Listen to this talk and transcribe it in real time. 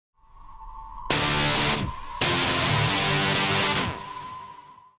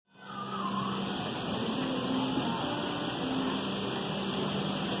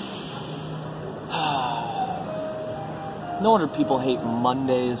No wonder people hate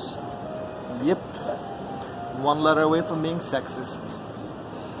Mondays. Yep. One letter away from being sexist.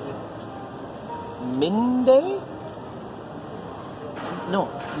 Monday? No,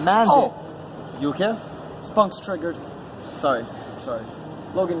 Monday. Oh. You okay? Spunk's triggered. Sorry.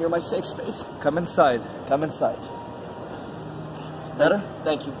 Logan, you're my safe space. Come inside. Better?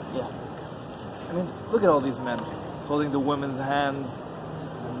 Thank you. Yeah. I mean, look at all these men holding the women's hands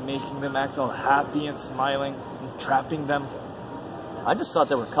and making them act all happy and smiling and trapping them. I just thought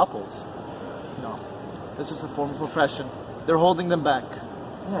they were couples. No, this is a form of oppression. They're holding them back.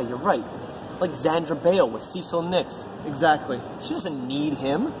 Yeah, you're right. Like Xandra Bale with Cecil Nix. Exactly. She doesn't need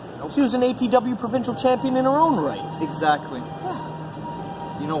him. Nope. She was an APW provincial champion in her own right. Exactly.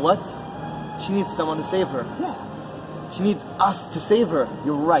 Yeah. You know what? She needs someone to save her. Yeah. She needs us to save her.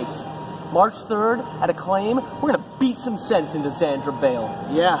 You're right. March 3rd, at Acclaim, we're gonna beat some sense into Xandra Bale.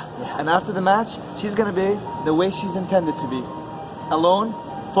 Yeah. And after the match, she's gonna be the way she's intended to be. Alone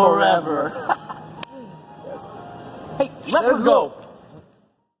forever. Yes. Hey, let her go.